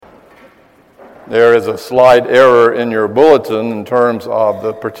There is a slight error in your bulletin in terms of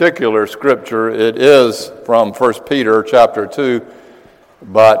the particular scripture. It is from 1 Peter chapter 2,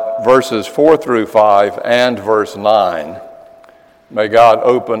 but verses 4 through 5 and verse 9. May God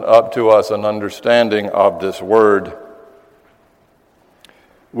open up to us an understanding of this word.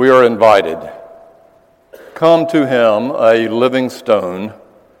 We are invited. Come to him, a living stone,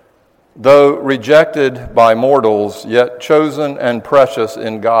 though rejected by mortals, yet chosen and precious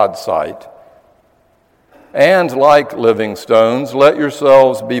in God's sight. And like living stones, let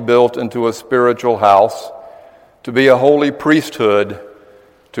yourselves be built into a spiritual house, to be a holy priesthood,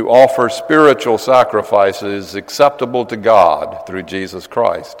 to offer spiritual sacrifices acceptable to God through Jesus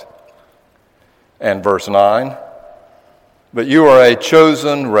Christ. And verse 9, but you are a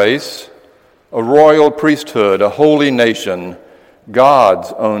chosen race, a royal priesthood, a holy nation,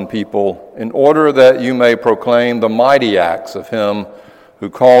 God's own people, in order that you may proclaim the mighty acts of him who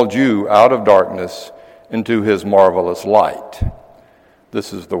called you out of darkness into his marvelous light.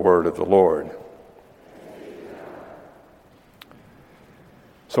 This is the word of the Lord.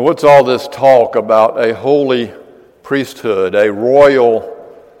 So what's all this talk about a holy priesthood, a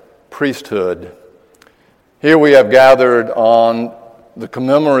royal priesthood? Here we have gathered on the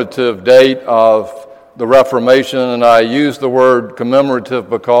commemorative date of the Reformation, and I use the word commemorative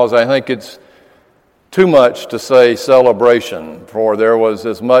because I think it's too much to say celebration, for there was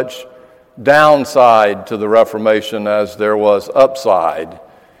as much downside to the Reformation as there was upside,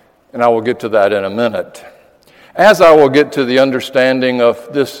 and I will get to that in a minute. As I will get to the understanding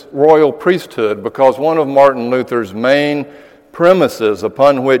of this royal priesthood, because one of Martin Luther's main premises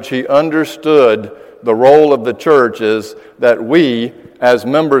upon which he understood the role of the church is that we, as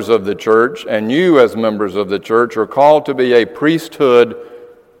members of the church, and you as members of the church, are called to be a priesthood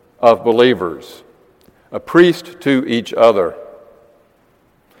of believers, a priest to each other.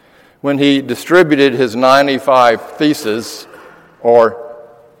 When he distributed his 95 theses or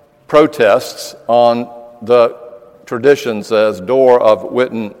protests on the traditions as door of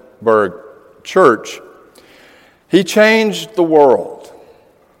Wittenberg Church, he changed the world,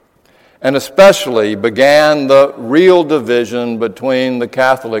 and especially began the real division between the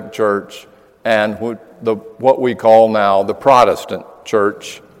Catholic Church and what we call now the Protestant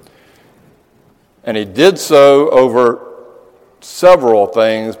Church. And he did so over several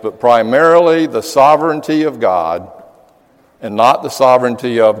things, but primarily the sovereignty of God and not the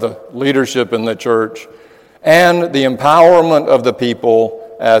sovereignty of the leadership in the church, and the empowerment of the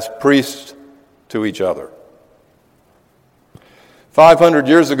people as priests to each other. 500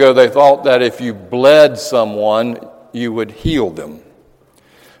 years ago, they thought that if you bled someone, you would heal them.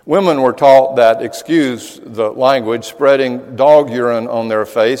 Women were taught that, excuse the language, spreading dog urine on their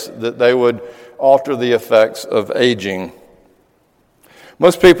face, that they would alter the effects of aging.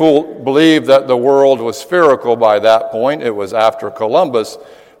 Most people believed that the world was spherical by that point. It was after Columbus,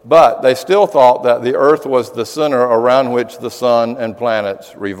 but they still thought that the earth was the center around which the sun and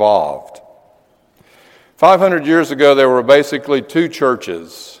planets revolved. 500 years ago, there were basically two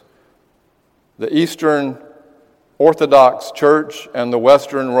churches, the Eastern Orthodox Church and the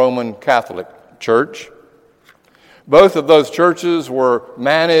Western Roman Catholic Church. Both of those churches were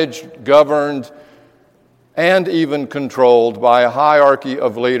managed, governed, and even controlled by a hierarchy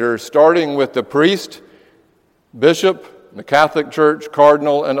of leaders, starting with the priest, bishop, the Catholic Church,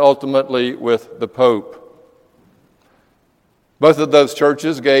 cardinal, and ultimately with the Pope. Both of those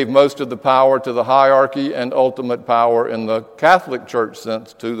churches gave most of the power to the hierarchy and ultimate power in the Catholic Church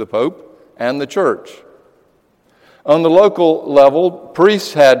sense to the Pope and the Church. On the local level,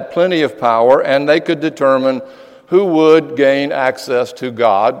 priests had plenty of power, and they could determine who would gain access to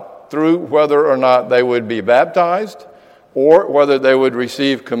God through whether or not they would be baptized, or whether they would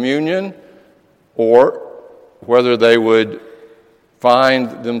receive communion, or whether they would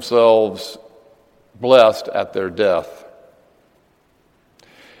find themselves blessed at their death.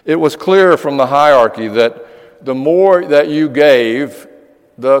 It was clear from the hierarchy that the more that you gave,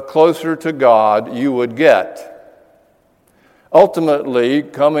 the closer to God you would get. Ultimately,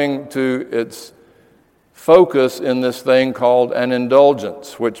 coming to its focus in this thing called an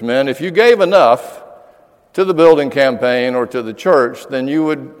indulgence, which meant if you gave enough to the building campaign or to the church, then you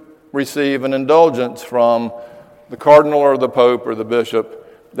would receive an indulgence from the cardinal or the pope or the bishop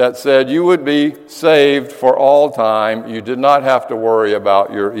that said you would be saved for all time. You did not have to worry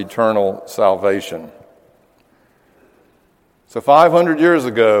about your eternal salvation. So 500 years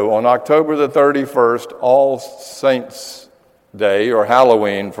ago, on October the 31st, All Saints' Day, or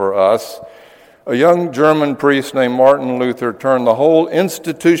Halloween for us, a young German priest named Martin Luther turned the whole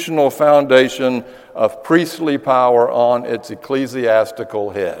institutional foundation of priestly power on its ecclesiastical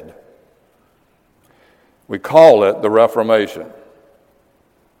head. We call it the Reformation.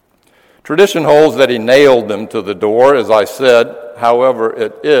 Tradition holds that he nailed them to the door, as I said. However,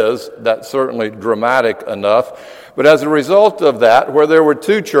 that's certainly dramatic enough. But as a result of that, where there were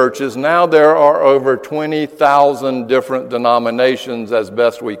two churches, now there are over 20,000 different denominations, as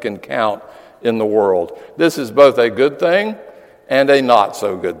best we can count, in the world. This is both a good thing and a not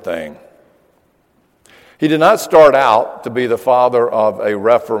so good thing. He did not start out to be the father of a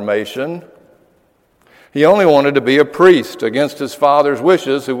reformation. He only wanted to be a priest against his father's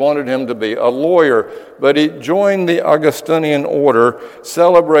wishes, who wanted him to be a lawyer. But he joined the Augustinian order,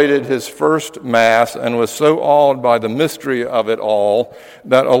 celebrated his first Mass, and was so awed by the mystery of it all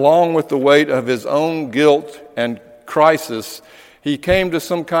that, along with the weight of his own guilt and crisis, he came to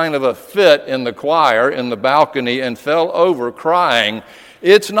some kind of a fit in the choir in the balcony and fell over crying,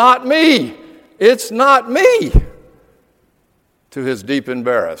 "It's not me! It's not me!" to his deep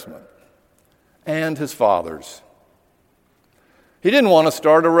embarrassment and his father's. He didn't want to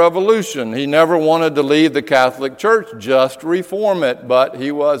start a revolution. He never wanted to leave the Catholic Church, just reform it, but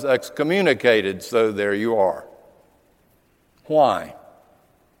he was excommunicated, so there you are. Why?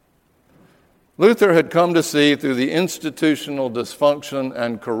 Luther had come to see, through the institutional dysfunction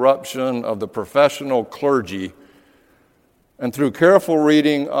and corruption of the professional clergy, and through careful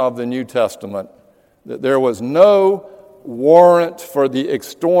reading of the New Testament, that there was no warrant for the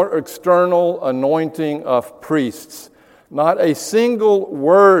external anointing of priests. Not a single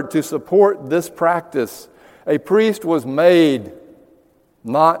word to support this practice. A priest was not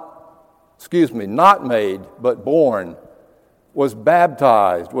made, but born, was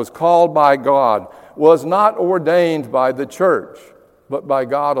baptized, was called by God, was not ordained by the church, but by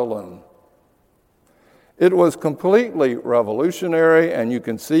God alone. It was completely revolutionary, and you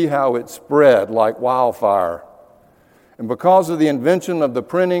can see how it spread like wildfire. And because of the invention of the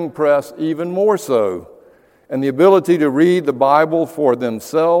printing press, even more so, and the ability to read the Bible for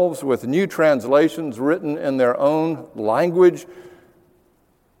themselves with new translations written in their own language,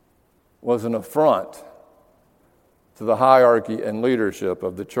 was an affront to the hierarchy and leadership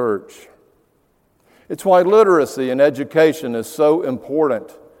of the church. It's why literacy and education is so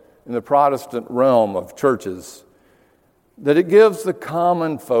important in the Protestant realm of churches, that it gives the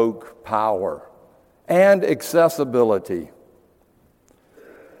common folk power and accessibility.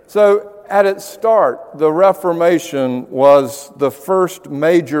 So, at its start, the Reformation was the first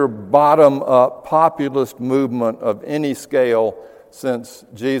major bottom-up populist movement of any scale since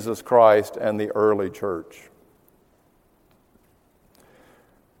Jesus Christ and the early church.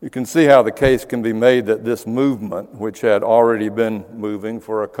 You can see how the case can be made that this movement, which had already been moving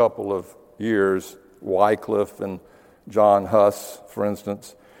for a couple of years, Wycliffe and John Huss, for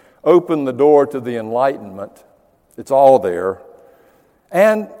instance, opened the door to the Enlightenment. It's all there.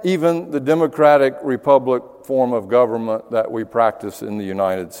 And even the democratic republic form of government that we practice in the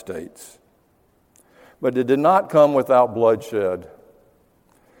United States. But it did not come without bloodshed.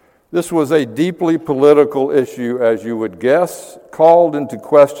 This was a deeply political issue, as you would guess, called into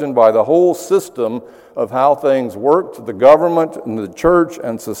question by the whole system of how things worked, the government and the church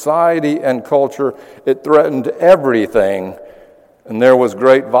and society and culture. It threatened everything, and there was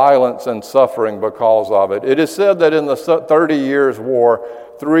great violence and suffering because of it. It is said that in the 30 Years' War,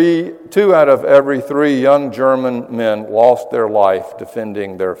 2 out of every 3 young German men lost their life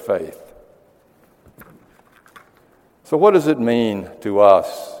defending their faith. So what does it mean to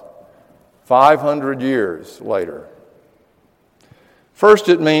us 500 years later? First,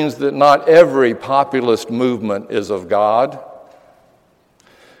 it means that not every populist movement is of God.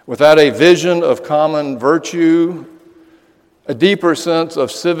 Without a vision of common virtue, a deeper sense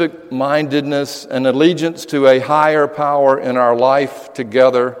of civic mindedness, and allegiance to a higher power in our life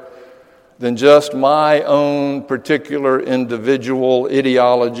together than just my own particular individual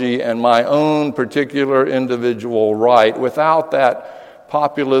ideology and my own particular individual right, without that,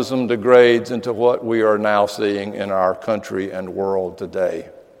 populism degrades into what we are now seeing in our country and world today.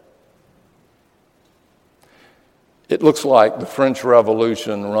 It looks like the French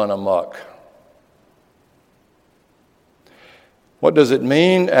Revolution run amok. What does it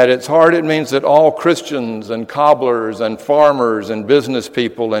mean? At its heart, it means that all Christians and cobblers and farmers and business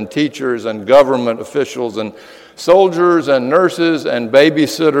people and teachers and government officials and soldiers and nurses and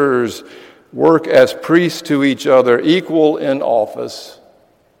babysitters work as priests to each other, equal in office,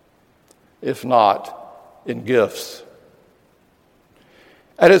 if not in gifts.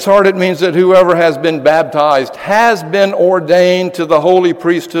 At its heart, it means that whoever has been baptized has been ordained to the holy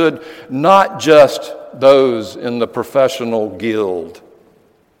priesthood, not just those in the professional guild.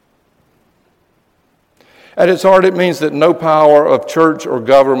 At its heart, it means that no power of church or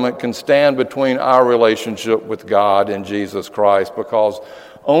government can stand between our relationship with God and Jesus Christ, because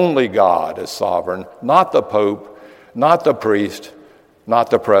only God is sovereign, not the Pope, not the priest, not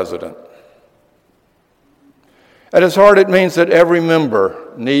the president. At its heart, it means that every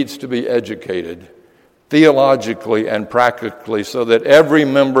member needs to be educated theologically and practically so that every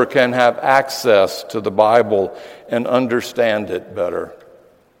member can have access to the Bible and understand it better.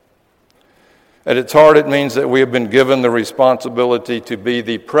 At its heart, it means that we have been given the responsibility to be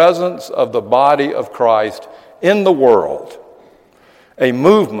the presence of the body of Christ in the world, a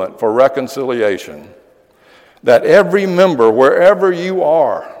movement for reconciliation, that every member, wherever you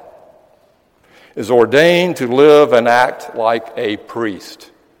are, is ordained to live and act like a priest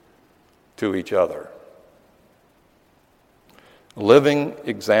to each other. A living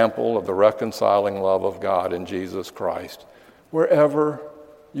example of the reconciling love of God in Jesus Christ, wherever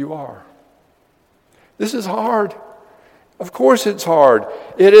you are. This is hard. Of course it's hard.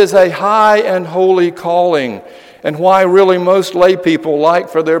 It is a high and holy calling, and why really most lay people like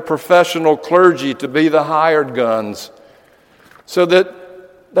for their professional clergy to be the hired guns, so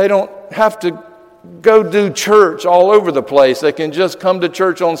that they don't have to go do church all over the place. They can just come to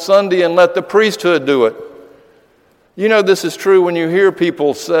church on Sunday and let the priesthood do it. You know this is true when you hear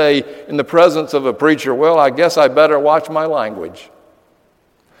people say in the presence of a preacher, well, I guess I better watch my language.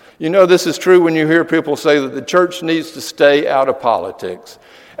 You know this is true when you hear people say that the church needs to stay out of politics,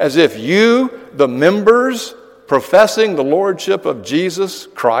 as if you, the members professing the lordship of Jesus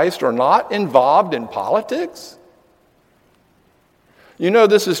Christ, are not involved in politics. You know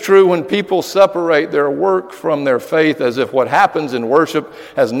this is true when people separate their work from their faith, as if what happens in worship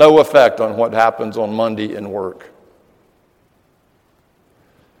has no effect on what happens on Monday in work.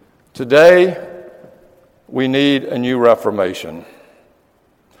 Today, we need a new reformation.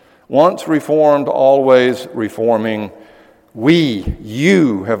 Once reformed, always reforming.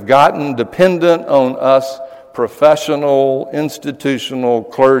 You have gotten dependent on us professional, institutional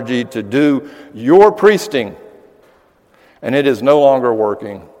clergy to do your priesting, and it is no longer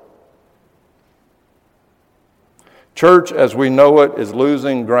working. Church as we know it is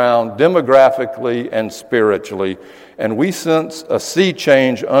losing ground demographically and spiritually, and we sense a sea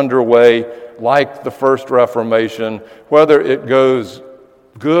change underway like the First Reformation. Whether it goes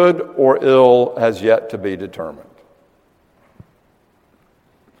good or ill has yet to be determined.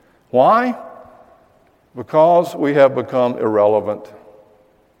 Why? Because we have become irrelevant.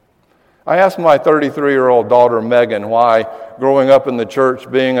 I asked my 33-year-old daughter, Megan, why growing up in the church,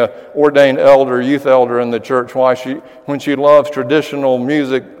 being an ordained elder, youth elder in the church, why when she loves traditional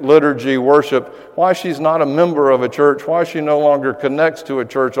music, liturgy, worship, why she's not a member of a church, why she no longer connects to a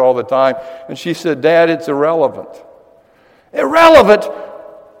church all the time. And she said, Dad, it's irrelevant. Irrelevant?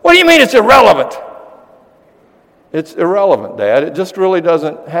 What do you mean it's irrelevant? It's irrelevant, Dad. It just really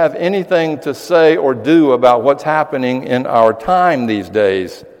doesn't have anything to say or do about what's happening in our time these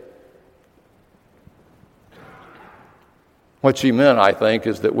days. What she meant, I think,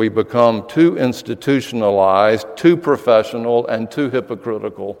 is that we become too institutionalized, too professional, and too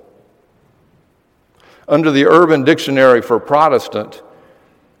hypocritical. Under the Urban Dictionary for Protestant,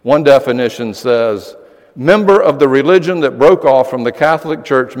 one definition says, member of the religion that broke off from the Catholic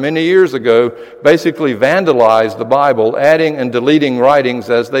Church many years ago basically vandalized the Bible, adding and deleting writings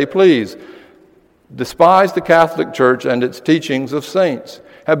as they please, despise the Catholic Church and its teachings of saints,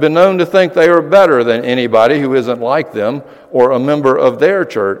 have been known to think they are better than anybody who isn't like them or a member of their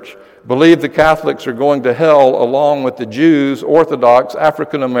church, believe the Catholics are going to hell along with the Jews, Orthodox,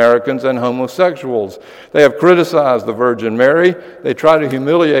 African Americans, and homosexuals. They have criticized the Virgin Mary. They try to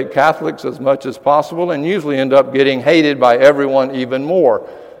humiliate Catholics as much as possible and usually end up getting hated by everyone even more.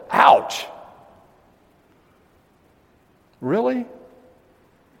 Ouch! Really?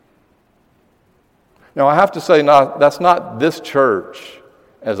 Now, I have to say, that's not this church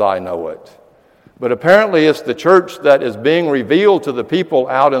as I know it. But apparently it's the church that is being revealed to the people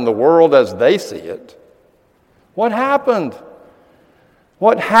out in the world as they see it. What happened?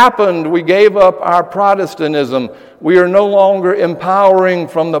 What happened? We gave up our Protestantism. We are no longer empowering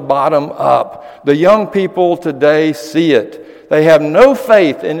from the bottom up. The young people today see it. They have no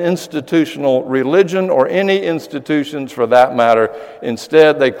faith in institutional religion or any institutions for that matter.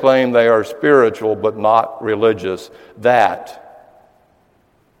 Instead, they claim they are spiritual but not religious. That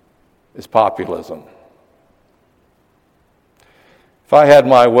is populism. If I had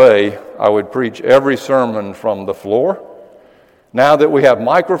my way, I would preach every sermon from the floor. Now that we have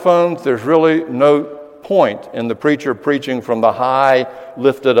microphones, there's really no point in the preacher preaching from the high,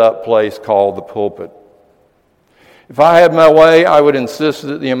 lifted up place called the pulpit. If I had my way, I would insist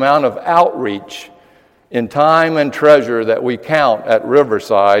that the amount of outreach in time and treasure that we count at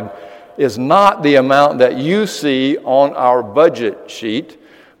Riverside is not the amount that you see on our budget sheet,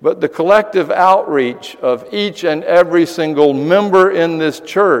 but the collective outreach of each and every single member in this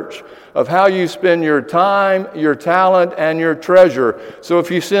church of how you spend your time, your talent, and your treasure. So if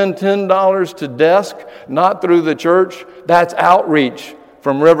you send $10 to desk, not through the church, that's outreach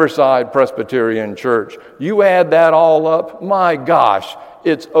from Riverside Presbyterian Church. You add that all up, my gosh,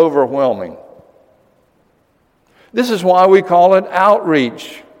 it's overwhelming. This is why we call it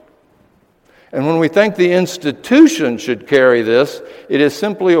outreach. And when we think the institution should carry this, it is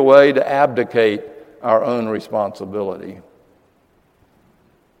simply a way to abdicate our own responsibility.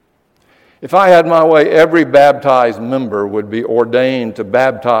 If I had my way, every baptized member would be ordained to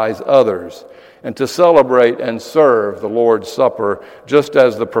baptize others and to celebrate and serve the Lord's Supper, just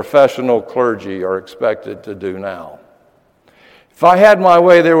as the professional clergy are expected to do now. If I had my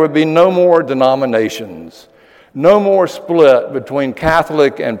way, there would be no more denominations, no more split between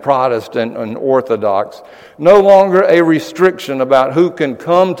Catholic and Protestant and Orthodox, no longer a restriction about who can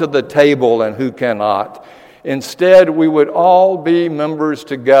come to the table and who cannot. Instead, we would all be members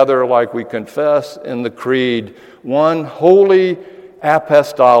together like we confess in the Creed, one holy,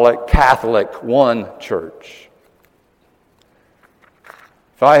 apostolic, Catholic, one church.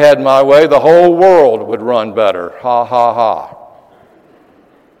 If I had my way, the whole world would run better. Ha, ha, ha.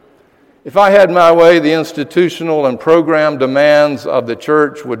 If I had my way, the institutional and program demands of the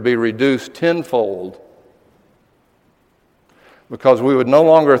church would be reduced tenfold, because we would no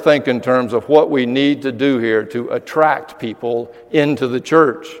longer think in terms of what we need to do here to attract people into the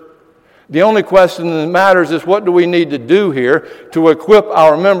church. The only question that matters is, what do we need to do here to equip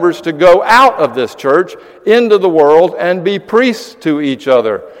our members to go out of this church into the world and be priests to each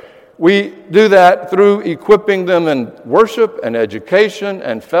other? We do that through equipping them in worship and education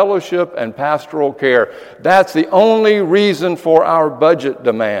and fellowship and pastoral care. That's the only reason for our budget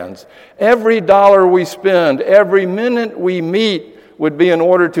demands. Every dollar we spend, every minute we meet would be in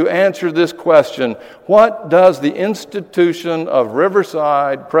order to answer this question: what does the institution of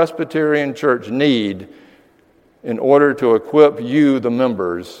Riverside Presbyterian Church need in order to equip you, the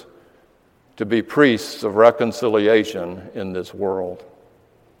members, to be priests of reconciliation in this world?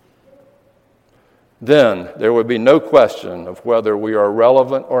 Then there would be no question of whether we are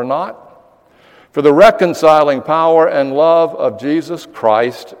relevant or not, for the reconciling power and love of Jesus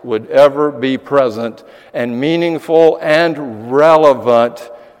Christ would ever be present and meaningful and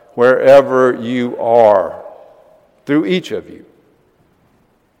relevant wherever you are, through each of you.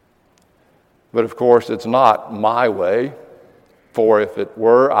 But of course, it's not my way, for if it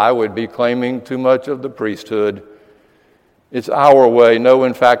were, I would be claiming too much of the priesthood. It's our way. No,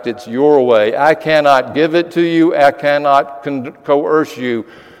 in fact, it's your way. I cannot give it to you. I cannot coerce you.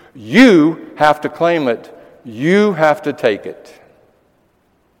 You have to claim it. You have to take it.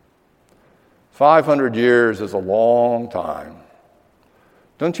 500 years is a long time.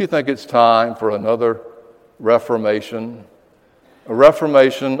 Don't you think it's time for another reformation? A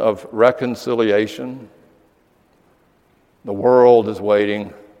reformation of reconciliation? The world is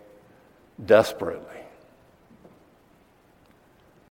waiting desperately.